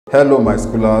Hello my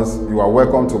schoolers, you are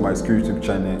welcome to my school YouTube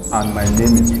channel and my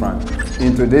name is Frank.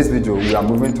 In today's video, we are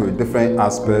moving to a different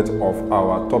aspect of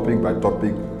our topic by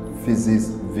topic physics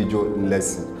video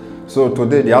lesson. So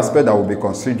today the aspect that we'll be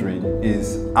considering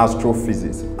is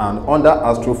astrophysics, and under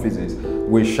astrophysics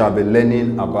we shall be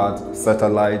learning about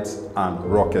satellites and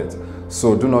rockets.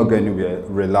 So do not go anywhere,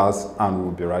 relax, and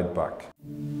we'll be right back.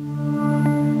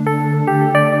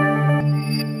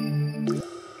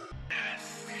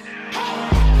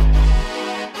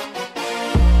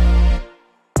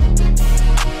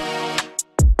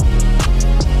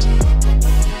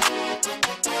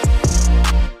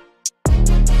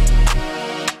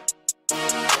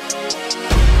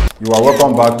 You are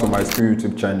welcome back to my school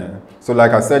YouTube channel. So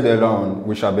like I said earlier on,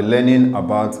 we shall be learning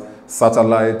about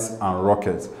satellites and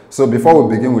rockets. So before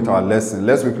we begin with our lesson,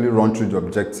 let's quickly run through the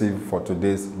objective for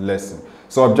today's lesson.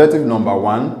 So objective number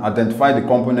 1, identify the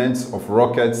components of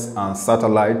rockets and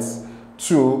satellites.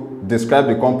 2, describe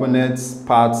the components,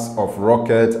 parts of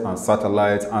rocket and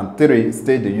satellites. And 3,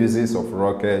 state the uses of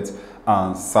rockets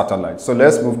and satellites. So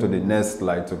let's move to the next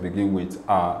slide to begin with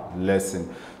our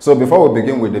lesson. So before we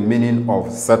begin with the meaning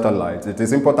of satellite, it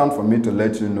is important for me to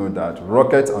let you know that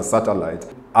rockets and satellites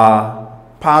are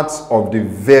parts of the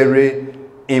very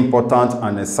important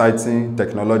and exciting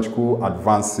technological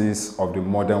advances of the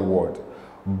modern world.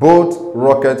 Both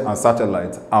rockets and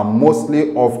satellites are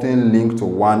mostly often linked to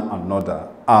one another,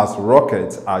 as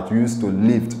rockets are used to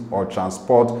lift or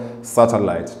transport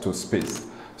satellites to space.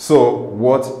 So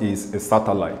what is a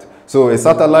satellite? So a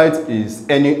satellite is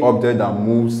any object that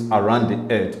moves around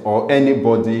the earth or any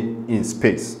body in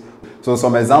space. So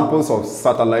some examples of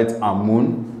satellites are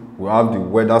moon. We have the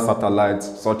weather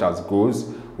satellites such as GOES.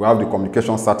 We have the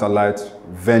communication satellite,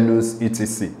 Venus,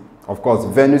 etc. Of course,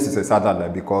 Venus is a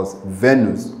satellite because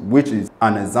Venus, which is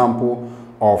an example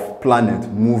of planet,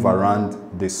 move around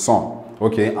the sun.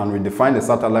 Okay, and we define the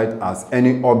satellite as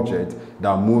any object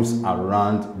that moves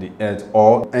around the earth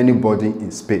or anybody in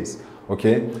space.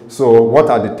 Okay, so what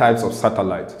are the types of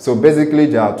satellites? So basically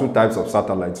there are two types of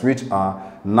satellites, which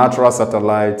are natural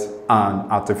satellite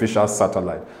and artificial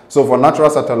satellite. So for natural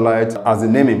satellite, as the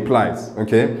name implies,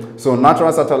 okay, so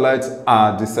natural satellites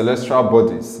are the celestial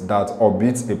bodies that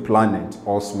orbit a planet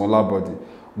or smaller body,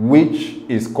 which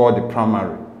is called the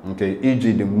primary, okay,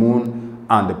 e.g. the moon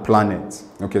and the planet.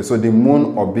 Okay, so the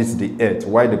moon orbits the earth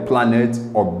while the planet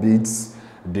orbits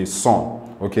the sun.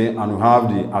 Okay, and we have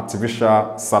the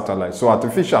artificial satellite. So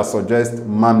artificial suggests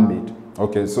man-made.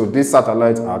 Okay, so these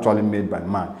satellites are actually made by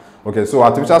man. Okay, so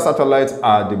artificial satellites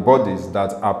are the bodies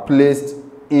that are placed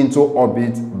into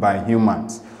orbit by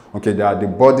humans. Okay, they are the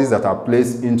bodies that are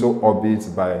placed into orbit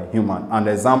by humans. And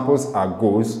examples are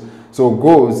GOES. So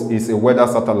GOES is a weather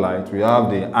satellite. We have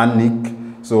the ANIC.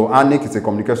 So ANIC is a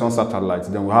communication satellite.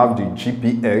 Then we have the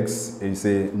GPX, it's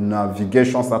a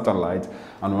navigation satellite.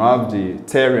 And we have the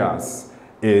TERRIAS,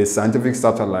 a scientific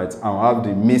satellite, and we have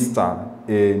the MISTAR,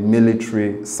 a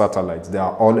military satellite. They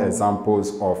are all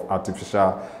examples of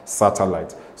artificial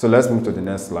satellites. So let's move to the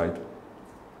next slide.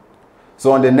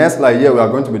 So on the next slide here, we are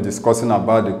going to be discussing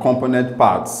about the component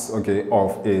parts, okay,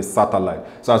 of a satellite.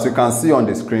 So as you can see on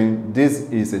the screen, this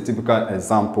is a typical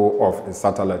example of a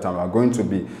satellite, and we are going to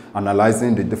be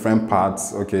analyzing the different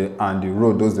parts, okay, and the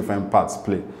role those different parts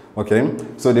play. Okay,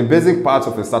 so the basic parts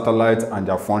of a satellite and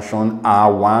their function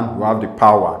are: 1, we have the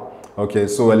power. Okay,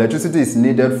 so electricity is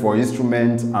needed for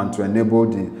instruments and to enable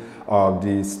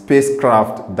the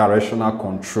spacecraft directional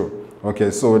control.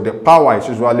 Okay, so the power is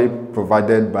usually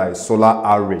provided by solar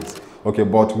arrays. Okay,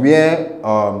 but where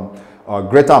a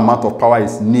greater amount of power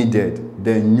is needed,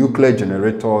 then nuclear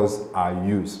generators are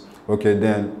used. Okay,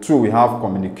 then 2, we have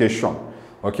communication.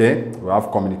 Okay, we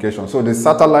have communication. So the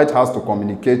satellite has to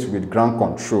communicate with ground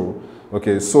control.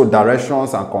 Okay, so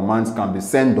directions and commands can be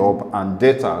sent up and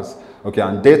data, okay,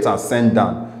 and data sent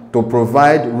down. To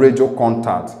provide radio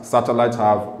contact, satellites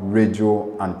have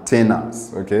radio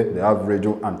antennas. Okay, they have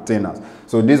radio antennas.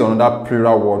 So this is another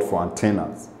plural word for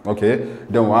antennas. Okay,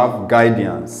 then we have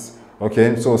guidance.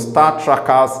 Okay, so star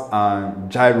trackers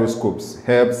and gyroscopes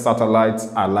help satellites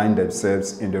align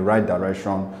themselves in the right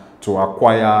direction to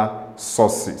acquire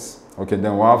sources. Okay,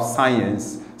 then we have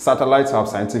science. Satellites have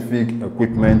scientific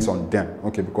equipment on them.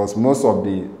 Okay, because most of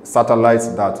the satellites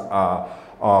that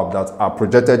are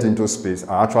projected into space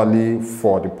are actually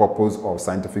for the purpose of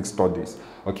scientific studies.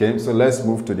 Okay, so let's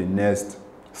move to the next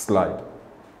slide.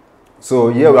 So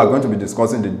here we are going to be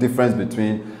discussing the difference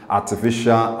between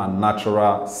artificial and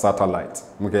natural satellites.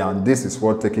 Okay, and this is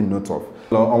worth taking note of.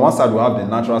 So on one side we have the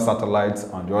natural satellites,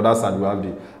 on the other side we have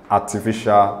the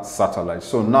artificial satellites.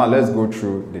 So now let's go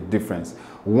through the difference.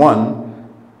 One,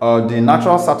 The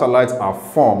natural satellites are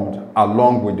formed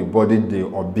along with the body they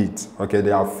orbit. Okay,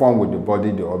 they are formed with the body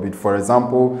they orbit. For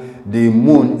example, the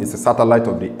moon is a satellite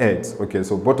of the earth. Okay,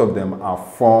 so both of them are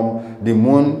formed. The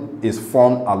moon is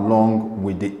formed along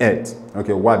with the earth.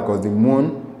 Okay, why? Because the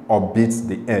moon orbits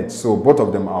the earth. So both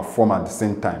of them are formed at the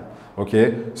same time.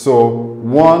 Okay, so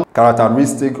one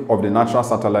characteristic of the natural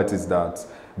satellite is that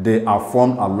they are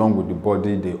formed along with the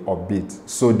body they orbit.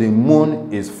 So the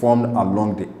moon is formed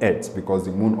along the earth because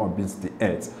the moon orbits the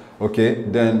earth. Okay,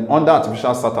 then under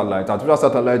artificial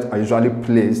satellites are usually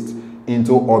placed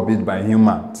into orbit by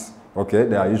humans. Okay,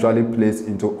 they are usually placed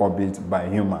into orbit by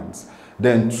humans.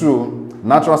 Then two,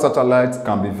 natural satellites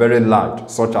can be very large,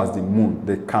 such as the moon.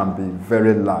 They can be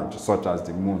very large, such as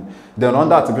the moon. Then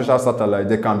under artificial satellite,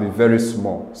 they can be very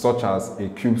small, such as a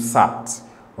CubeSat.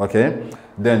 Okay.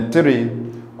 Then three,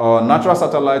 natural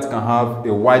satellites can have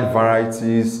a wide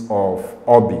varieties of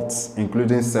orbits,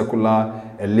 including circular,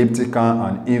 elliptical,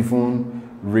 and even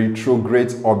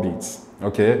retrograde orbits.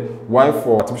 Okay. While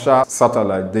for artificial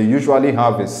satellites, they usually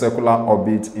have a circular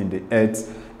orbit in the Earth's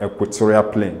equatorial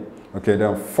plane. Okay,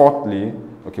 then fourthly,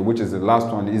 okay, which is the last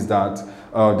one, is that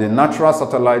the natural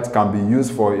satellites can be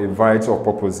used for a variety of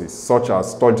purposes, such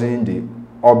as studying the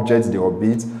objects they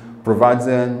orbit,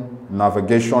 providing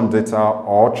navigation data,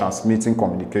 or transmitting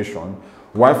communication.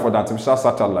 While for the artificial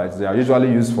satellites, they are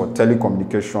usually used for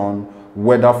telecommunication,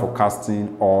 weather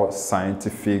forecasting, or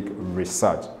scientific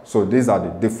research. So these are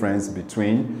the difference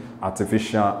between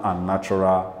artificial and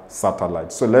natural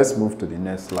satellites. So let's move to the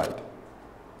next slide.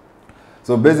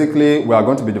 So basically, we are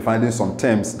going to be defining some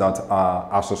terms that are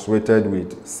associated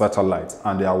with satellites,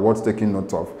 and they are worth taking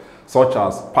note of, such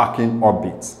as parking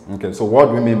orbit. Okay, so what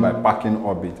do we mean by parking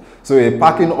orbit? So a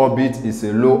parking orbit is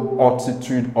a low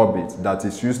altitude orbit that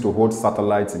is used to hold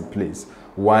satellites in place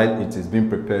while it is being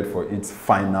prepared for its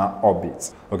final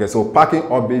orbit. Okay, so parking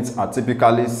orbits are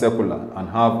typically circular and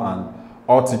have an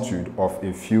altitude of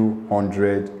a few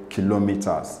hundred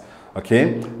kilometers.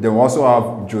 Okay, then we also have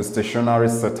geostationary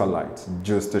satellite.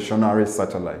 Geostationary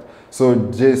satellite. So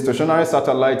geostationary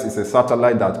satellite is a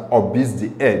satellite that orbits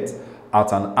the Earth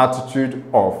at an altitude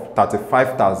of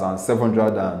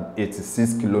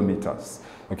 35,786 kilometers.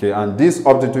 Okay, and this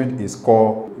altitude is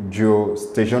called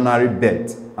geostationary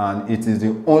belt, and it is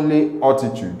the only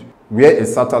altitude where a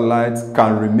satellite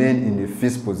can remain in a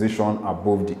fixed position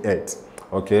above the Earth.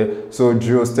 Okay, so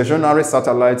geostationary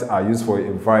satellites are used for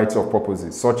a variety of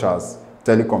purposes, such as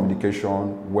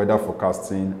telecommunication, weather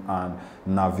forecasting, and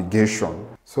navigation.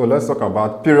 So let's talk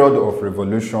about period of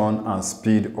revolution and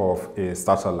speed of a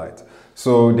satellite.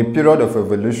 So the period of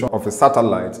revolution of a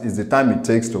satellite is the time it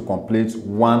takes to complete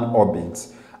one orbit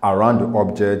around the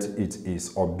object it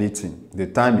is orbiting. The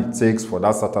time it takes for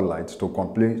that satellite to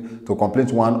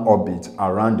complete one orbit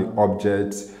around the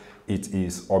object it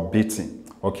is orbiting.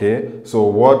 Okay, so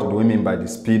what do we mean by the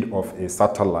speed of a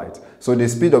satellite? So the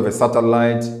speed of a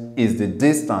satellite is the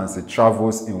distance it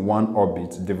travels in one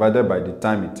orbit divided by the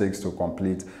time it takes to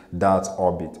complete that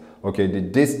orbit. Okay, the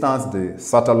distance the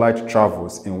satellite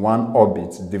travels in one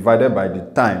orbit divided by the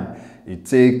time it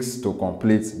takes to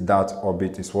complete that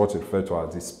orbit is what we refer to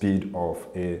as the speed of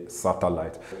a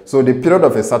satellite. So the period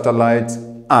of a satellite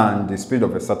and the speed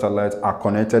of a satellite are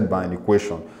connected by an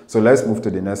equation. So let's move to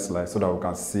the next slide so that we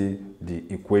can see the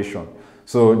equation.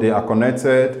 So they are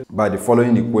connected by the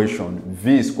following equation.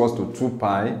 V is equals to 2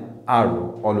 pi r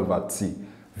all over t.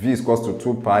 V is equals to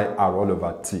 2 pi r all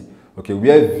over t. Okay,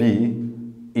 where V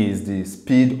is the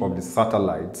speed of the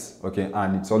satellite, okay,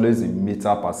 and it's always in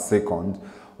meter per second,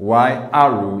 while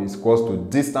r is equals to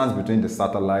distance between the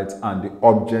satellite and the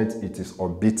object it is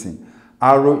orbiting.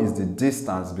 R is the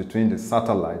distance between the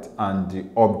satellite and the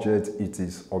object it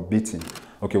is orbiting.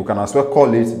 Okay, we can as well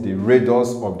call it the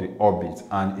radius of the orbit,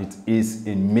 and it is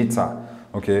in meter.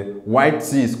 Okay, while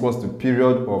t is equals to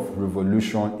period of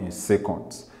revolution in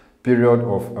seconds. Period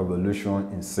of evolution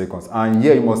in seconds. And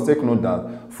here you must take note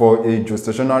that for a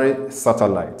geostationary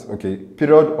satellite, okay,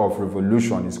 period of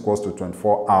revolution is equals to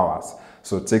 24 hours.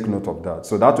 So take note of that.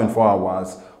 So that 24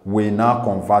 hours, we now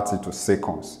convert it to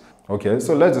seconds. Okay,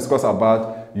 so let's discuss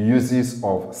about uses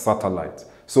of satellite.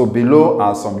 So below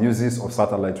are some uses of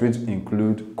satellite, which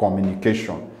include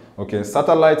communication. Okay,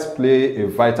 satellites play a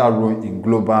vital role in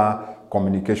global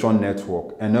communication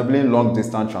network, enabling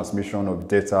long-distance transmission of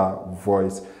data,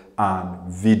 voice,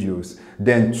 and videos.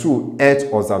 Then two,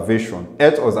 Earth observation.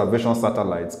 Earth observation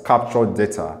satellites capture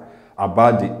data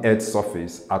about the Earth's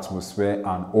surface, atmosphere,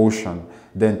 and ocean.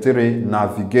 Then three,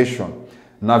 navigation.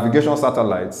 Navigation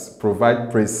satellites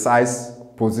provide precise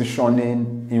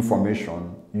positioning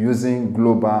information using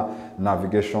Global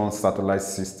Navigation Satellite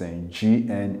System,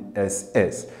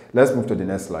 GNSS. Let's move to the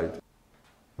next slide.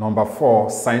 Number 4,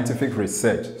 scientific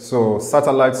research. So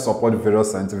satellites support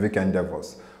various scientific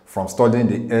endeavors, from studying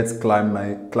the Earth's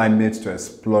climate to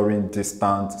exploring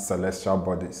distant celestial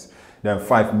bodies. Then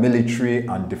 5, military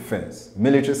and defense.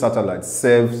 Military satellites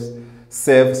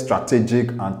serve strategic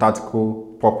and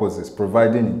tactical purposes,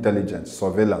 providing intelligence,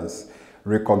 surveillance,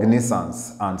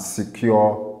 reconnaissance, and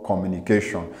secure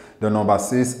communication. The number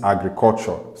 6,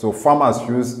 agriculture. So farmers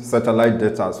use satellite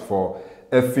data for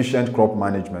efficient crop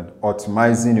management,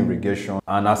 optimizing irrigation,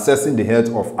 and assessing the health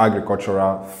of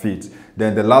agricultural fields.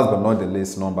 Then the last but not the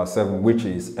least, number 7, which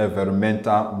is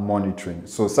environmental monitoring.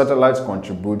 So satellites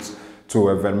contribute to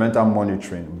environmental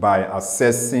monitoring by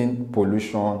assessing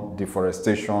pollution,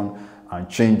 deforestation, and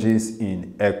changes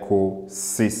in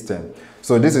ecosystem.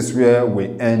 So this is where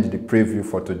we end the preview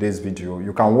for today's video.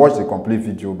 You can watch the complete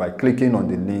video by clicking on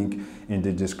the link in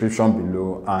the description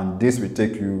below, and this will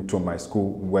take you to my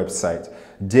school website.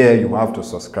 There you have to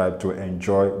subscribe to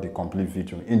enjoy the complete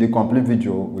video. In the complete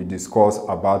video, we discuss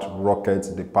about rockets,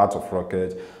 the part of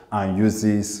rocket, and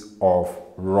uses of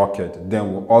rocket.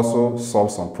 Then we'll also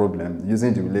solve some problems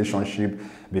using the relationship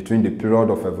between the period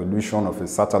of evolution of a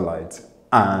satellite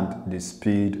and the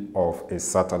speed of a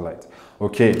satellite.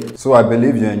 Okay, so I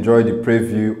believe you enjoyed the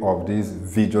preview of this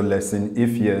video lesson.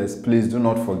 If yes, please do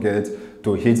not forget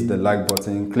to hit the like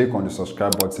button, click on the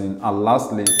subscribe button, and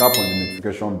lastly, tap on the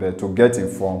notification bell to get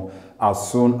informed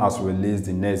as soon as we release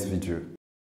the next video.